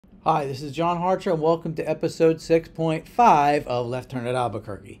Hi, this is John Harcher, and welcome to episode 6.5 of Left Turn at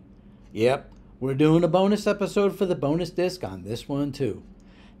Albuquerque. Yep, we're doing a bonus episode for the bonus disc on this one, too.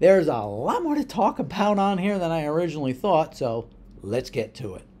 There's a lot more to talk about on here than I originally thought, so let's get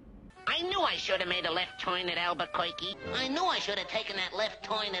to it. I knew I should have made a left turn at Albuquerque. I knew I should have taken that left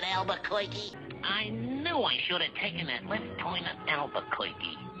turn at Albuquerque. I knew I should have taken that left turn at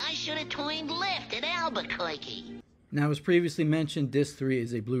Albuquerque. I should have turned left at Albuquerque. Now, as previously mentioned, Disc 3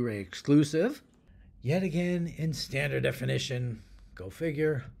 is a Blu-ray exclusive. Yet again, in standard definition, go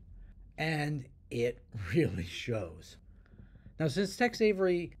figure, and it really shows. Now, since Tex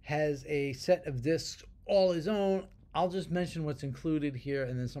Avery has a set of discs all his own, I'll just mention what's included here,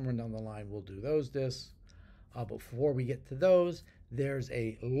 and then somewhere down the line we'll do those discs. But before we get to those, there's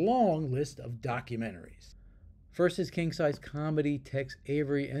a long list of documentaries. First is king-size comedy Tex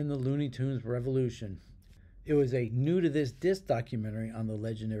Avery and the Looney Tunes Revolution. It was a new to this disc documentary on the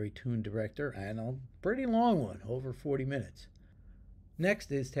legendary toon director, and a pretty long one, over 40 minutes.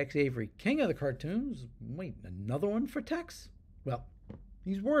 Next is Tex Avery, King of the Cartoons. Wait, another one for Tex? Well,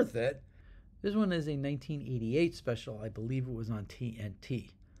 he's worth it. This one is a 1988 special. I believe it was on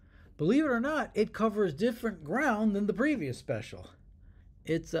TNT. Believe it or not, it covers different ground than the previous special.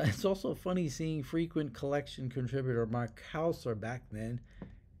 It's also funny seeing frequent collection contributor Mark Hauser back then.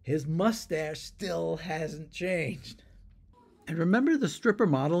 His mustache still hasn't changed. And remember the stripper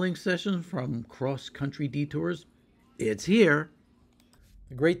modeling sessions from Cross Country Detours? It's here.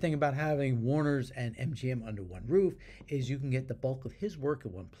 The great thing about having Warner's and MGM under one roof is you can get the bulk of his work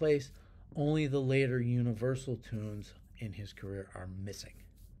in one place. Only the later Universal tunes in his career are missing.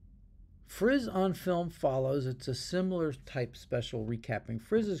 Friz on Film follows. It's a similar type special recapping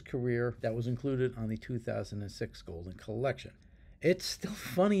Friz's career that was included on the 2006 Golden Collection. It's still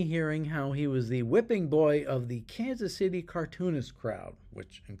funny hearing how he was the whipping boy of the Kansas City cartoonist crowd,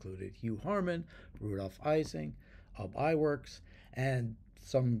 which included Hugh Harman, Rudolph Ising, Ub Iwerks, and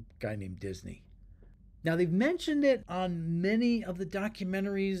some guy named Disney. Now, they've mentioned it on many of the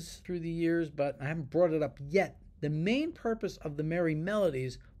documentaries through the years, but I haven't brought it up yet. The main purpose of the Merry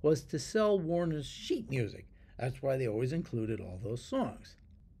Melodies was to sell Warner's sheet music. That's why they always included all those songs.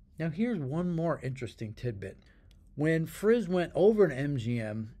 Now, here's one more interesting tidbit. When Friz went over to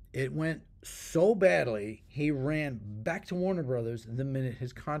MGM, it went so badly, he ran back to Warner Brothers the minute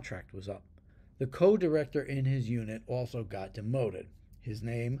his contract was up. The co-director in his unit also got demoted. His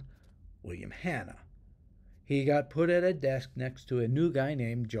name, William Hanna. He got put at a desk next to a new guy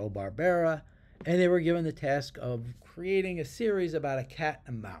named Joe Barbera, and they were given the task of creating a series about a cat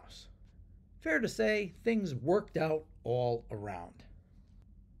and mouse. Fair to say, things worked out all around.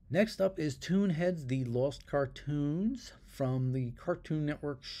 Next up is Toonheads, the Lost Cartoons from the Cartoon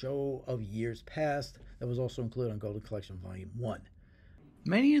Network show of years past that was also included on Golden Collection Volume 1.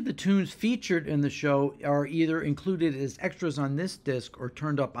 Many of the tunes featured in the show are either included as extras on this disc or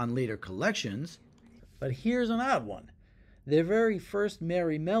turned up on later collections, but here's an odd one. Their very first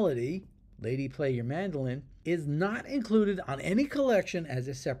Merry Melody, Lady Play Your Mandolin, is not included on any collection as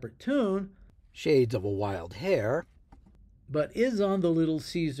a separate tune, Shades of a Wild Hare, but is on the Little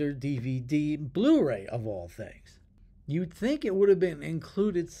Caesar DVD Blu-ray of all things. You'd think it would have been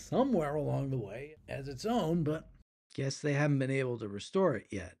included somewhere along the way as its own, but guess they haven't been able to restore it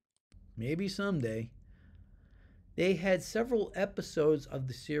yet. Maybe someday. They had several episodes of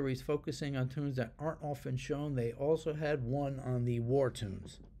the series focusing on tunes that aren't often shown. They also had one on the war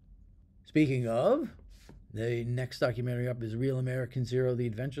tunes. Speaking of, the next documentary up is Real American Zero, The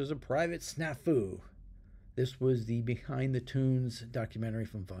Adventures of Private Snafu. This was the Behind the Tunes documentary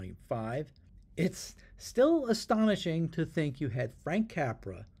from Volume 5. It's still astonishing to think you had Frank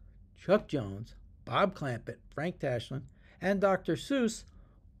Capra, Chuck Jones, Bob Clampett, Frank Tashlin, and Dr. Seuss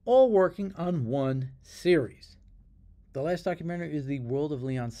all working on one series. The last documentary is The World of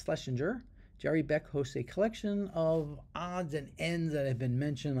Leon Schlesinger. Jerry Beck hosts a collection of odds and ends that have been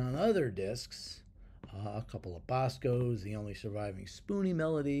mentioned on other discs. A couple of Boscos, The Only Surviving Spoonie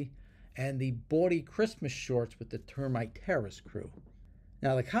Melody, and the bawdy Christmas shorts with the Termite Terrace crew.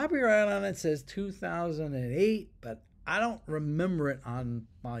 Now, the copyright on it says 2008, but I don't remember it on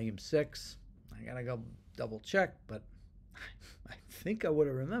Volume 6. I gotta go double check, but I think I would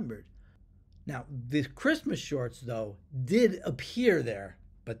have remembered. Now, the Christmas shorts, though, did appear there,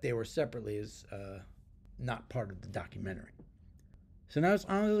 but they were separately as not part of the documentary. So now it's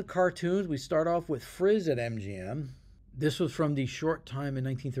on to the cartoons. We start off with Friz at MGM. This was from the short time in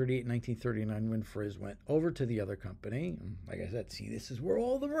 1938 and 1939 when Friz went over to the other company. Like I said, see, this is where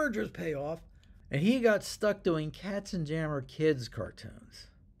all the mergers pay off. And he got stuck doing Cats and Jammer Kids cartoons.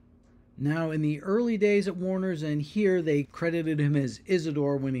 Now, in the early days at Warner's, and here they credited him as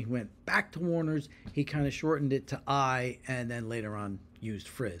Isidore. When he went back to Warner's, he kind of shortened it to I, and then later on used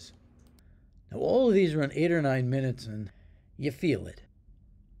Friz. Now, all of these run 8 or 9 minutes, and you feel it.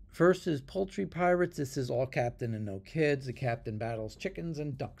 First is Poultry Pirates. This is all captain and no kids. The captain battles chickens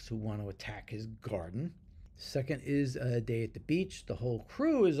and ducks who want to attack his garden. Second is A Day at the Beach. The whole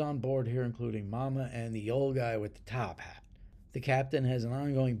crew is on board here, including Mama and the old guy with the top hat. The captain has an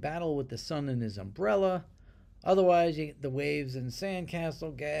ongoing battle with the sun and his umbrella. Otherwise, you get the waves and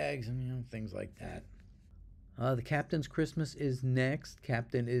sandcastle gags and things like that. The captain's Christmas is next.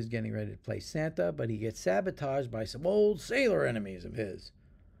 Captain is getting ready to play Santa, but he gets sabotaged by some old sailor enemies of his.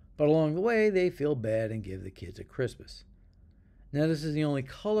 But along the way, they feel bad and give the kids a Christmas. Now, this is the only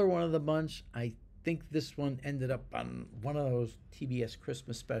color one of the bunch. I think this one ended up on one of those TBS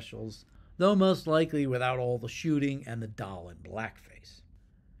Christmas specials, though most likely without all the shooting and the doll in blackface.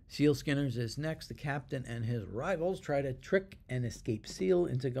 Seal Skinners is next. The captain and his rivals try to trick and escape Seal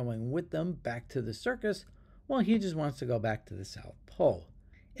into going with them back to the circus, while he just wants to go back to the South Pole.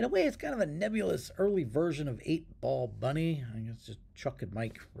 In a way, it's kind of a nebulous early version of 8-Ball Bunny. I guess just Chuck and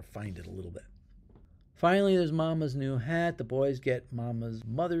Mike refined it a little bit. Finally, there's Mama's new hat. The boys get Mama's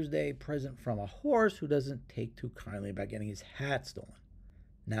Mother's Day present from a horse who doesn't take too kindly about getting his hat stolen.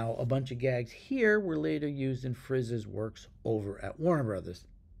 Now, a bunch of gags here were later used in Friz's works over at Warner Brothers.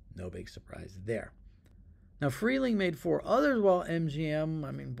 No big surprise there. Now, Freleng made 4 others while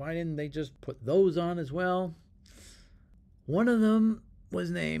MGM. Why didn't they just put those on as well? One of them was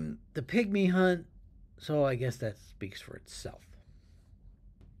named The Pygmy Hunt, so I guess that speaks for itself.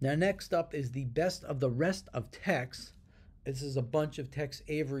 Now, next up is the best of the rest of Tex. This is a bunch of Tex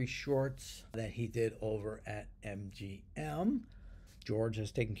Avery shorts that he did over at MGM. George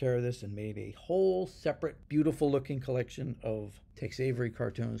has taken care of this and made a whole separate, beautiful-looking collection of Tex Avery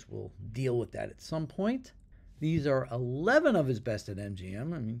cartoons. We'll deal with that at some point. These are 11 of his best at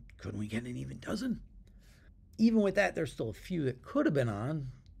MGM. Couldn't we get an even dozen? Even with that, there's still a few that could have been on.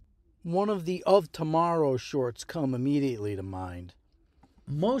 One of the Of Tomorrow shorts come immediately to mind.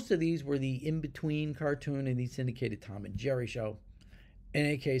 Most of these were the in-between cartoon and the syndicated Tom and Jerry show. In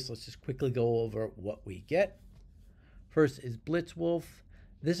any case, let's just quickly go over what we get. First is Blitz Wolf.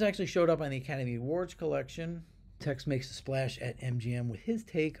 This actually showed up on the Academy Awards collection. Tex makes a splash at MGM with his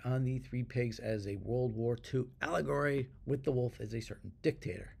take on the Three Pigs as a World War II allegory, with the wolf as a certain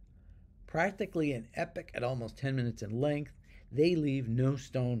dictator. Practically an epic at almost 10 minutes in length, they leave no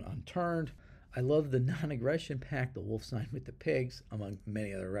stone unturned. I love the non-aggression pact the wolf signed with the pigs, among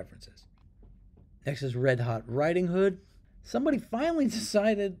many other references. Next is Red Hot Riding Hood. Somebody finally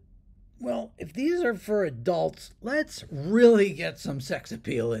decided, well, if these are for adults, let's really get some sex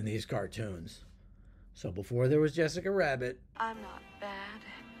appeal in these cartoons. So before there was Jessica Rabbit, I'm not bad.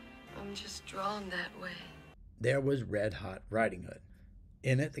 I'm just drawn that way. There was Red Hot Riding Hood.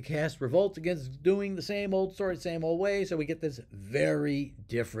 In it, the cast revolts against doing the same old story, same old way, so we get this very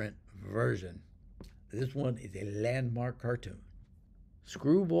different version. This one is a landmark cartoon.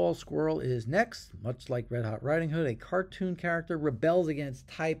 Screwball Squirrel is next. Much like Red Hot Riding Hood, a cartoon character rebels against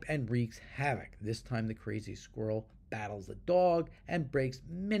type and wreaks havoc. This time the crazy squirrel battles a dog and breaks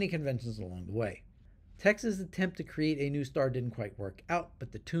many conventions along the way. Tex's attempt to create a new star didn't quite work out,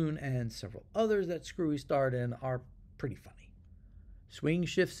 but the tune and several others that Screwy starred in are pretty funny. Swing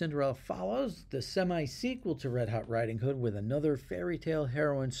Shift Cinderella follows, the semi-sequel to Red Hot Riding Hood, with another fairy tale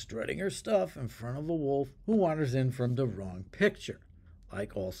heroine strutting her stuff in front of a wolf who wanders in from the wrong picture.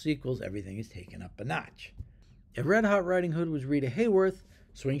 Like all sequels, everything is taken up a notch. If Red Hot Riding Hood was Rita Hayworth,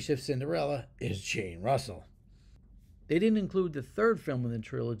 Swing Shift Cinderella is Jane Russell. They didn't include the third film in the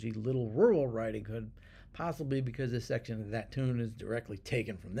trilogy, Little Rural Riding Hood, possibly because a section of that tune is directly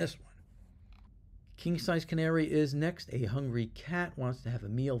taken from this one. King Size Canary is next. A hungry cat wants to have a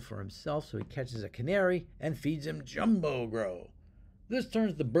meal for himself, so he catches a canary and feeds him Jumbo Grow. This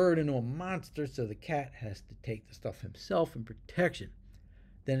turns the bird into a monster, so the cat has to take the stuff himself in protection.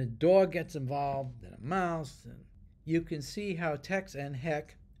 Then a dog gets involved, then a mouse, and you can see how Tex and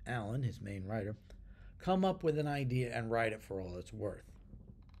Heck, Alan, his main writer, come up with an idea and write it for all it's worth.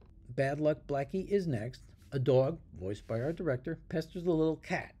 Bad Luck Blackie is next. A dog, voiced by our director, pesters a little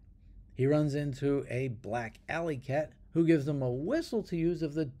cat. He runs into a black alley cat who gives him a whistle to use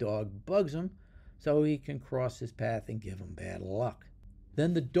if the dog bugs him, so he can cross his path and give him bad luck.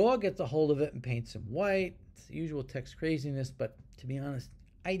 Then the dog gets a hold of it and paints him white. It's the usual Tex craziness, but to be honest,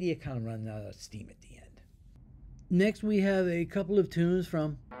 idea kind of runs out of steam at the end. Next we have a couple of tunes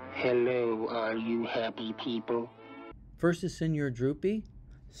from Hello, all you happy people. First is Senor Droopy.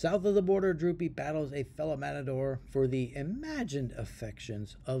 South of the border, Droopy battles a fellow matador for the imagined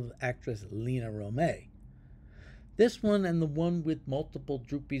affections of actress Lena Romay. This one and the one with multiple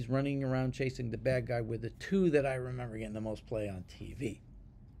Droopies running around chasing the bad guy were the two that I remember getting the most play on TV.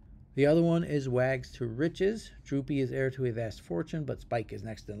 The other one is Wags to Riches. Droopy is heir to a vast fortune, but Spike is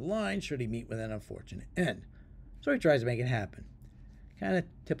next in line should he meet with an unfortunate end. So he tries to make it happen. Kind of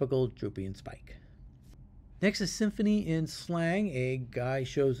typical Droopy and Spike. Next is Symphony in Slang. A guy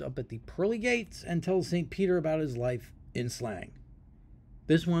shows up at the pearly gates and tells St. Peter about his life in slang.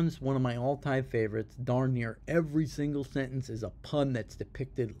 This one's one of my all-time favorites. Darn near every single sentence is a pun that's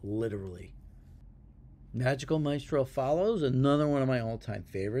depicted literally. Magical Maestro follows, another one of my all-time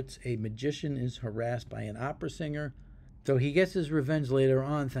favorites. A magician is harassed by an opera singer, so he gets his revenge later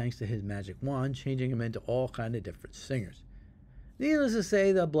on thanks to his magic wand, changing him into all kind of different singers. Needless to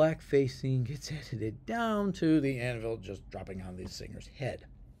say, the blackface scene gets edited down to the anvil just dropping on the singer's head.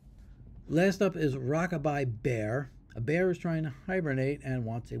 Last up is Rockabye Bear. A bear is trying to hibernate and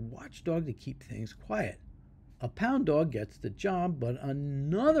wants a watchdog to keep things quiet. A pound dog gets the job, but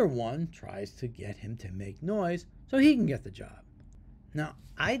another one tries to get him to make noise so he can get the job. Now,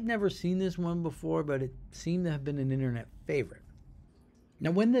 I'd never seen this one before, but it seemed to have been an internet favorite.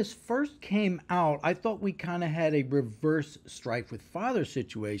 Now, when this first came out, I thought we kind of had a reverse Strife with Father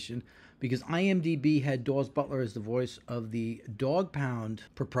situation because IMDb had Dawes Butler as the voice of the dog pound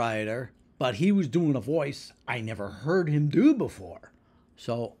proprietor, but he was doing a voice I never heard him do before.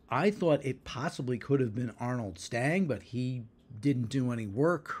 So I thought it possibly could have been Arnold Stang, but he didn't do any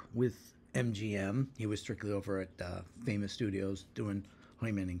work with MGM. He was strictly over at Famous Studios doing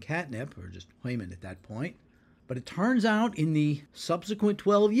Hoyman and Catnip, or just Hoyman at that point. But it turns out in the subsequent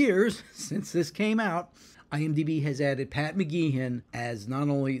 12 years since this came out, IMDb has added Pat McGeehan as not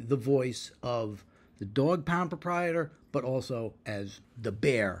only the voice of the dog pound proprietor, but also as the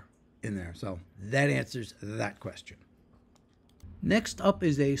bear in there. So that answers that question. Next up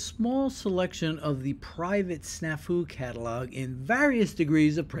is a small selection of the Private Snafu catalog in various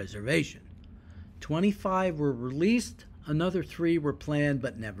degrees of preservation. 25 were released, another 3 were planned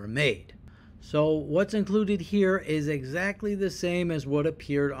but never made. So what's included here is exactly the same as what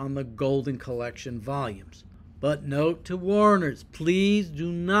appeared on the Golden Collection volumes. But note to Warners, please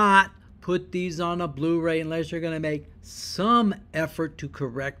do not put these on a Blu-ray unless you're going to make some effort to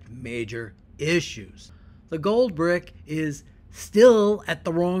correct major issues. The Goldbrick is still at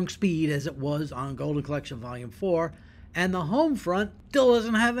the wrong speed as it was on Golden Collection Volume 4, and the Homefront still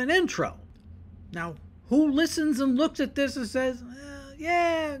doesn't have an intro. Now, who listens and looks at this and says,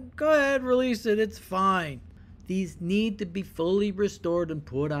 yeah, go ahead, release it, it's fine. These need to be fully restored and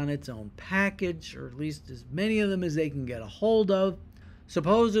put on its own package, or at least as many of them as they can get a hold of.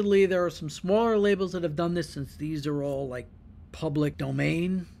 Supposedly, there are some smaller labels that have done this since these are all like public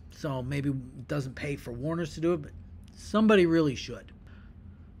domain, so maybe it doesn't pay for Warner's to do it, but somebody really should.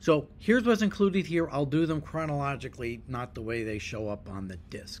 So here's what's included here. I'll do them chronologically, not the way they show up on the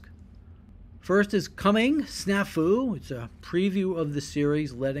disc. First is Coming, Snafu. It's a preview of the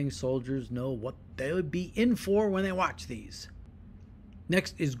series, letting soldiers know what they would be in for when they watch these.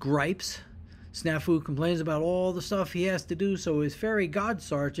 Next is Gripes. Snafu complains about all the stuff he has to do, so his fairy god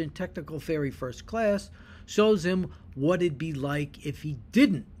sergeant, technical fairy first class, shows him what it'd be like if he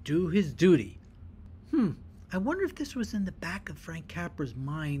didn't do his duty. I wonder if this was in the back of Frank Capra's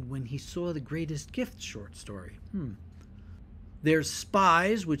mind when he saw the Greatest Gift short story. There's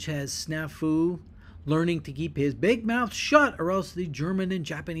Spies, which has Snafu learning to keep his big mouth shut, or else the German and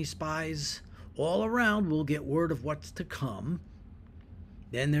Japanese spies all around will get word of what's to come.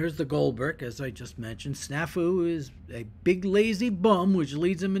 Then there's the Goldbrick, as I just mentioned. Snafu is a big lazy bum, which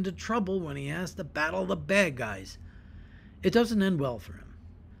leads him into trouble when he has to battle the bad guys. It doesn't end well for him.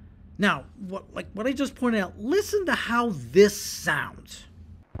 Now, what I just pointed out, listen to how this sounds.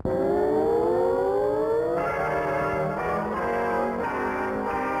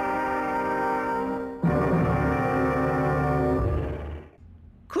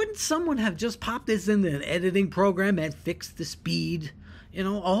 Couldn't someone have just popped this into an editing program and fixed the speed? You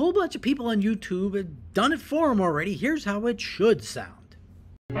know, a whole bunch of people on YouTube have done it for them already. Here's how it should sound.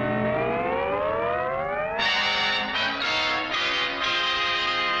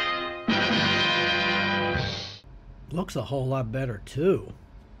 Looks a whole lot better, too.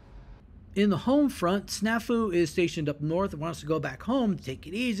 In the home front, Snafu is stationed up north and wants to go back home to take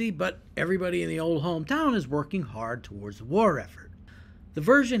it easy, but everybody in the old hometown is working hard towards the war effort. The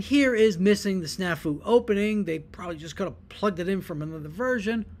version here is missing the Snafu opening. They probably just could have plugged it in from another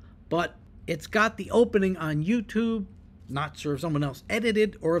version, but it's got the opening on YouTube. Not sure if someone else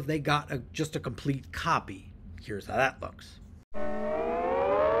edited or if they got just a complete copy. Here's how that looks.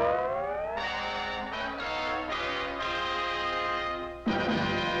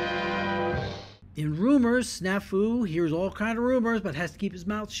 In rumors, Snafu hears all kind of rumors but has to keep his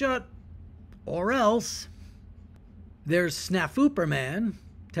mouth shut. Or else. There's Snafuperman.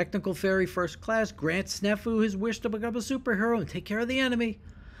 Technical Fairy First Class grants Snafu his wish to become a superhero and take care of the enemy.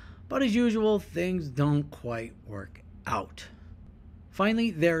 But as usual, things don't quite work out.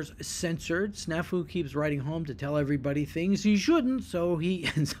 Finally, there's Censored. Snafu keeps writing home to tell everybody things he shouldn't, so he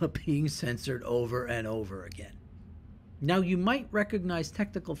ends up being censored over and over again. Now, you might recognize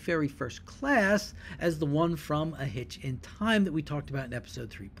Technical Fairy First Class as the one from A Hitch in Time that we talked about in episode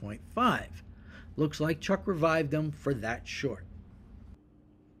 3.5. Looks like Chuck revived him for that short.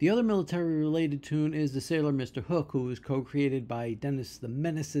 The other military-related tune is The Sailor Mr. Hook, who was co-created by Dennis the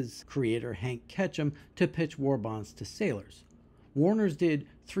Menace's creator, Hank Ketchum, to pitch war bonds to sailors. Warner's did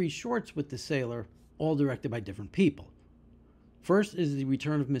 3 shorts with the sailor, all directed by different people. First is The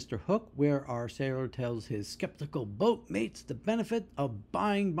Return of Mr. Hook, where our sailor tells his skeptical boat mates the benefit of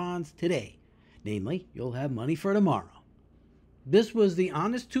buying bonds today. Namely, you'll have money for tomorrow. This was the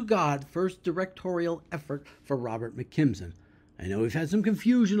honest-to-God first directorial effort for Robert McKimson. I know we've had some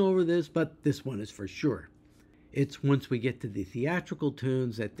confusion over this, but this one is for sure. It's once we get to the theatrical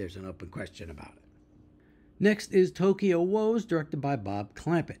tunes that there's an open question about it. Next is Tokyo Woes, directed by Bob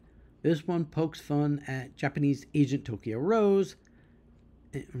Clampett. This one pokes fun at Japanese agent Tokyo Rose.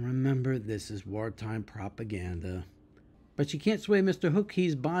 And remember, this is wartime propaganda. But you can't sway Mr. Hook,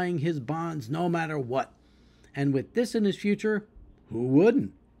 he's buying his bonds no matter what. And with this in his future, who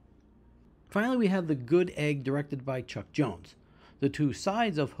wouldn't? Finally, we have The Good Egg, directed by Chuck Jones. The two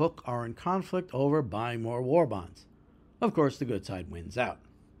sides of Hook are in conflict over buying more war bonds. Of course, the good side wins out.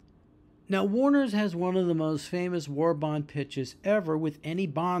 Now, Warner's has one of the most famous war bond pitches ever with any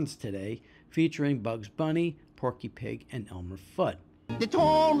bonds today, featuring Bugs Bunny, Porky Pig, and Elmer Fudd. The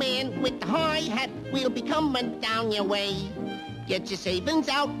tall man with the high hat will be coming down your way. Get your savings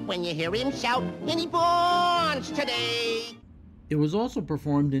out when you hear him shout, any bonds today? It was also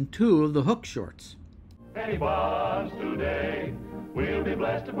performed in 2 of the Hook shorts. Any bonds today? We'll be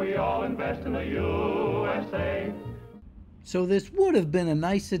blessed if we all invest in the USA. So this would have been a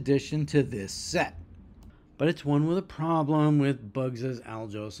nice addition to this set. But it's one with a problem with Bugs' Al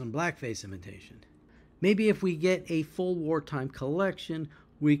Jolson blackface imitation. Maybe if we get a full wartime collection,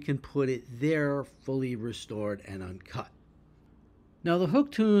 we can put it there fully restored and uncut. Now the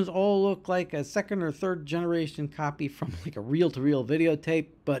Hook tunes all look like a second or third generation copy from like a reel-to-reel videotape,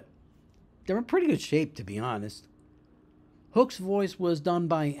 but they're in pretty good shape, to be honest. Hook's voice was done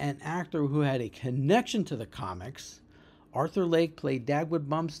by an actor who had a connection to the comics. Arthur Lake played Dagwood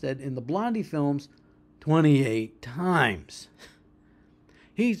Bumstead in the Blondie films 28 times.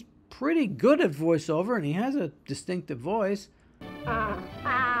 He's pretty good at voiceover, and he has a distinctive voice. Kind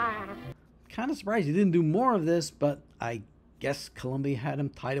of surprised he didn't do more of this, but I guess Columbia had him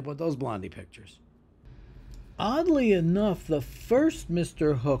tied up with those Blondie pictures. Oddly enough, the first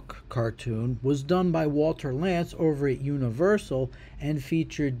Mr. Hook cartoon was done by Walter Lantz over at Universal and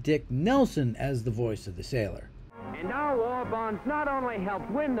featured Dick Nelson as the voice of the sailor. And our war bonds not only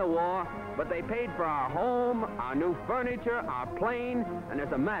helped win the war, but they paid for our home, our new furniture, our plane, and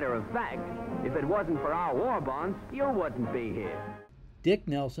as a matter of fact, if it wasn't for our war bonds, you wouldn't be here. Dick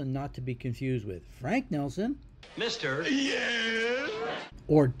Nelson, not to be confused with Frank Nelson. Mister? Yes?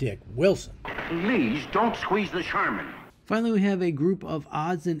 Or Dick Wilson. Please don't squeeze the Charmin. Finally, we have a group of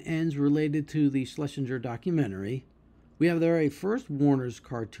odds and ends related to the Schlesinger documentary. We have the very first Warner's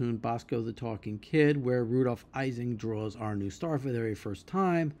cartoon, Bosco the Talking Kid, where Rudolph Ising draws our new star for the very first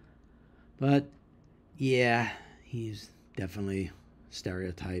time. But, yeah, he's definitely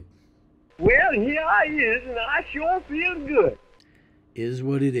stereotype. Well, here I is, and I sure feel good. Is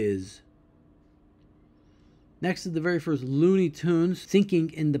what it is. Next is the very first Looney Tunes,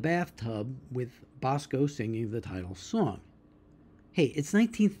 Sinking in the Bathtub, with Bosco singing the title song. Hey, it's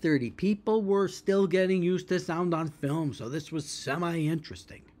 1930. People were still getting used to sound on film, so this was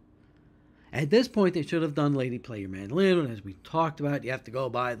semi-interesting. At this point, they should have done Lady Play Your Mandolin, and as we talked about, you have to go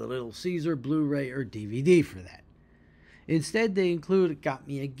buy the Little Caesar Blu-ray or DVD for that. Instead, they included Got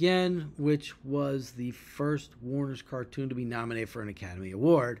Me Again, which was the first Warner's cartoon to be nominated for an Academy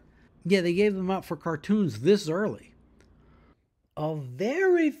Award. Yeah, they gave them out for cartoons this early. A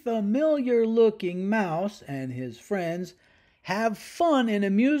very familiar looking mouse and his friends have fun in a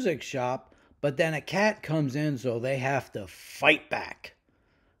music shop, but then a cat comes in, so they have to fight back.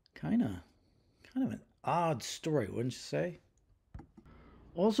 Kind of an odd story, wouldn't you say?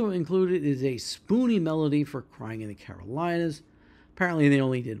 Also included is a spoony melody for Crying in the Carolinas. Apparently they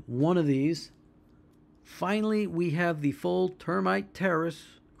only did one of these. Finally, we have the full Termite Terrace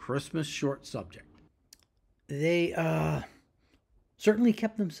Christmas short subject. They certainly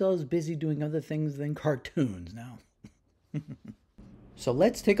kept themselves busy doing other things than cartoons now. So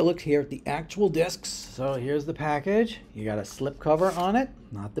let's take a look here at the actual discs. So here's the package. You got a slip cover on it,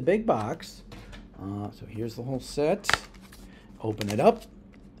 not the big box. So here's the whole set. Open it up,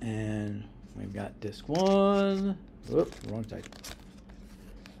 and we've got disc 1. Whoop, wrong side.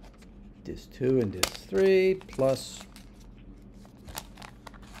 Disc 2 and disc 3, plus...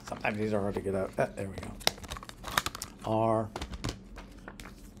 Sometimes these are hard to get out. There we go. Our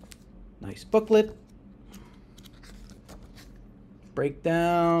nice booklet.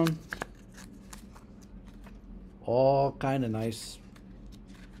 Breakdown. All kind of nice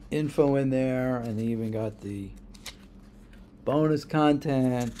info in there, and they even got the bonus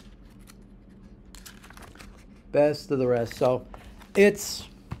content. Best of the rest. So it's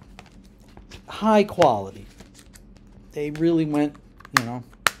high quality. They really went, you know,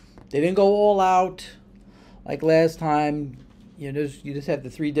 they didn't go all out like last time. You just have the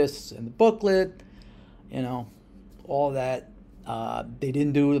 3 discs and the booklet, you know, all that. They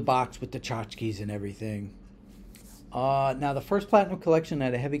didn't do the box with the tchotchkes and everything. Now, the first Platinum Collection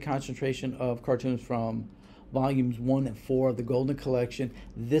had a heavy concentration of cartoons from volumes 1 and 4 of the Golden Collection.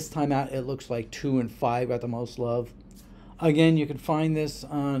 This time out, it looks like 2 and 5 got the most love. Again, you can find this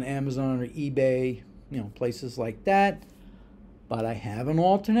on Amazon or eBay, you know, places like that. But I have an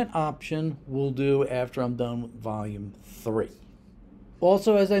alternate option we'll do after I'm done with volume 3.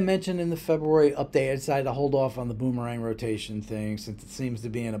 Also, as I mentioned in the February update, I decided to hold off on the Boomerang rotation thing since it seems to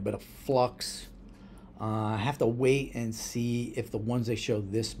be in a bit of flux. I have to wait and see if the ones they show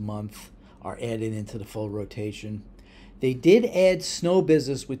this month are added into the full rotation. They did add Snow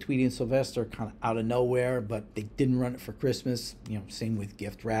Business with Tweety and Sylvester kind of out of nowhere, but they didn't run it for Christmas. You know, same with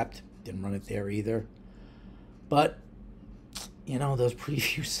Gift Wrapped. Didn't run it there either. But, you know, those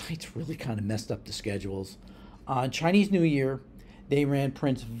preview sites really kind of messed up the schedules. On Chinese New Year, they ran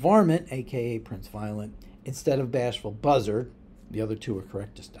Prince Varmint, a.k.a. Prince Violent, instead of Bashful Buzzard. The other two are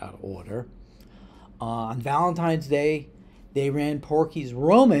correct, just out of order. On Valentine's Day, they ran Porky's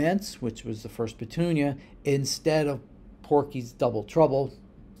Romance, which was the first Petunia, instead of Porky's Double Trouble.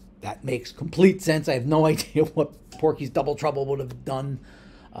 That makes complete sense. I have no idea what Porky's Double Trouble would have done,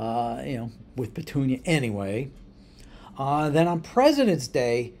 you know, with Petunia anyway. Then on President's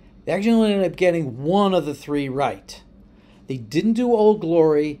Day, they actually ended up getting one of the 3 right. They didn't do Old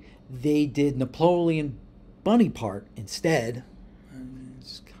Glory. They did Napoleon Bunny part instead.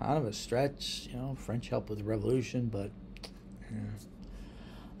 It's kind of a stretch, you know, French help with the revolution, but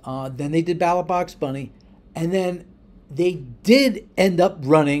yeah. Then they did Ballot Box Bunny, and then they did end up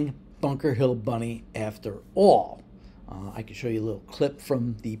running Bunker Hill Bunny after all. I can show you a little clip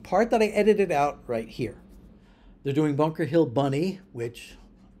from the part that I edited out right here. They're doing Bunker Hill Bunny, which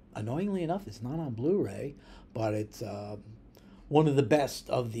annoyingly enough is not on Blu-ray, but it's one of the best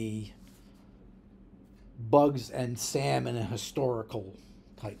of the Bugs and Sam in a historical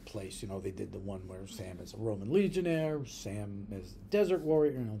type place. You know, they did the one where Sam is a Roman legionnaire, Sam is a desert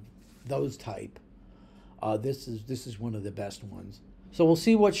warrior, you know, those type. This is one of the best ones. So we'll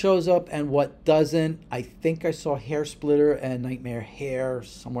see what shows up and what doesn't. I think I saw Hair Splitter and Nightmare Hair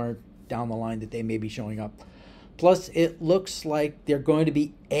somewhere down the line that they may be showing up. Plus, it looks like they're going to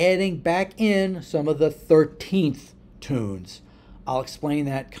be adding back in some of the 13th toons. I'll explain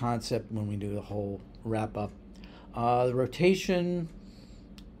that concept when we do the whole wrap-up. The rotation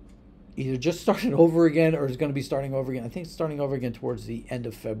either just started over again or is going to be starting over again. I think it's starting over again towards the end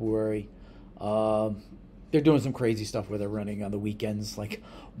of February. They're doing some crazy stuff where they're running on the weekends, like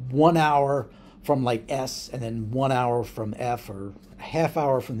 1 hour from like S and then 1 hour from F, or a half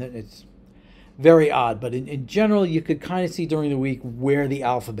hour from that. It's very odd, but in general, you could kind of see during the week where the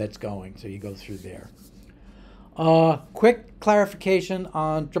alphabet's going, so you go through there. Quick clarification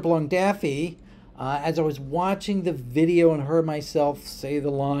on Triple Lung Daffy. As I was watching the video and heard myself say the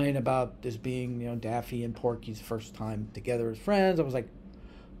line about this being, you know, Daffy and Porky's first time together as friends, I was like,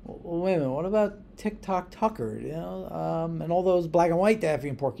 well, wait a minute, what about TikTok Tucker? You know, and all those black and white Daffy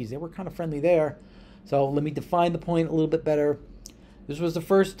and Porky's, they were kind of friendly there. So let me define the point a little bit better. This was the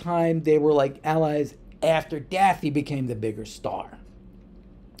first time they were like allies after Daffy became the bigger star.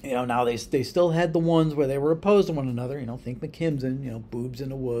 You know, now they still had the ones where they were opposed to one another. You know, think McKimson, you know, Boobs in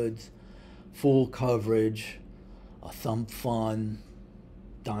the Woods, Full Coverage, A Thumb Fun,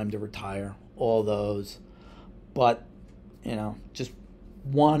 Dime to Retire, all those. But, you know, just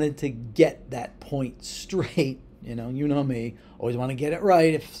wanted to get that point straight. You know me, always want to get it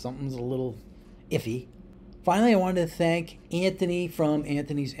right if something's a little iffy. Finally, I wanted to thank Anthony from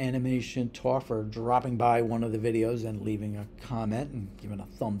Anthony's Animation Talk for dropping by one of the videos and leaving a comment and giving a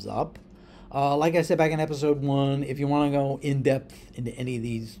thumbs up. Like I said back in episode 1, if you want to go in depth into any of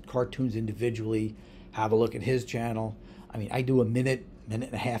these cartoons individually, have a look at his channel. I mean, I do a minute and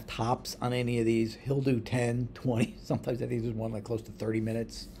a half tops on any of these. He'll do 10, 20. Sometimes I think there's one like close to 30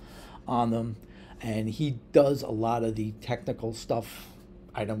 minutes on them. And he does a lot of the technical stuff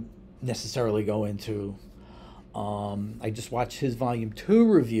I don't necessarily go into. I just watched his Volume 2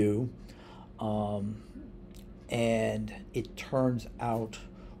 review, and it turns out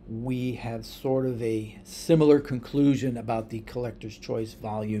we have sort of a similar conclusion about the Collector's Choice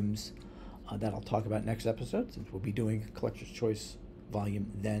volumes that I'll talk about next episode, since we'll be doing a Collector's Choice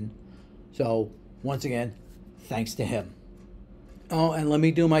volume then. So, once again, thanks to him. Oh, and let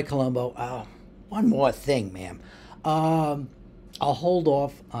me do my Columbo. One more thing, ma'am. I'll hold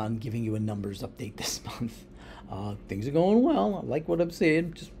off on giving you a numbers update this month. Things are going well. I like what I'm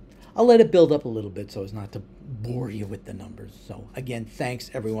seeing. I'll let it build up a little bit so as not to bore you with the numbers. So, again,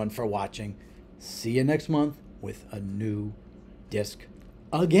 thanks everyone for watching. See you next month with a new disc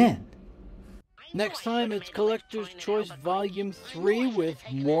again. Next time, it's Collector's Choice Volume 3 with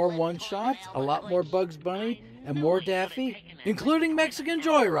more one-shots, a lot more Bugs Bunny, and more Daffy, including Mexican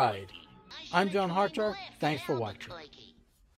Joyride. I'm John Harchar. Thanks for watching.